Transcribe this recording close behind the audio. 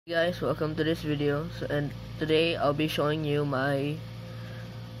Hey guys, welcome to this video. And today I'll be showing you my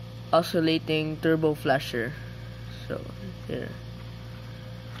oscillating turbo flasher. So here.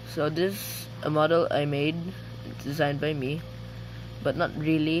 So this a model I made. It's designed by me, but not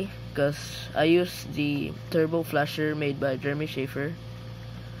really, because I used the turbo flasher made by Jeremy Shafer,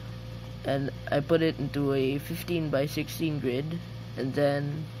 and I put it into a 15 by 16 grid, and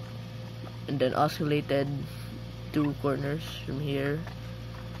then oscillated two corners from here.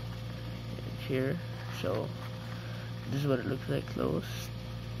 So this is what it looks like close.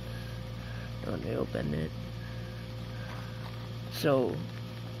 Let me open it. So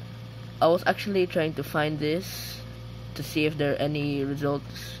I was actually trying to find this to see if there are any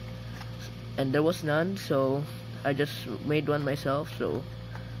results, and there was none, so I just made one myself. So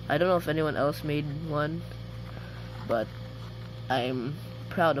I don't know if anyone else made one, but I'm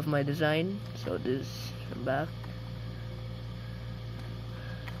proud of my design. So this from back,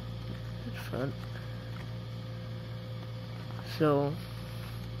 front. So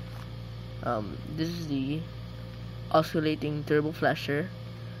this is the oscillating turbo flasher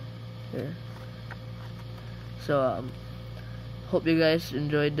here. So hope you guys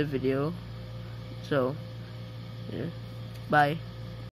enjoyed the video. So yeah, bye.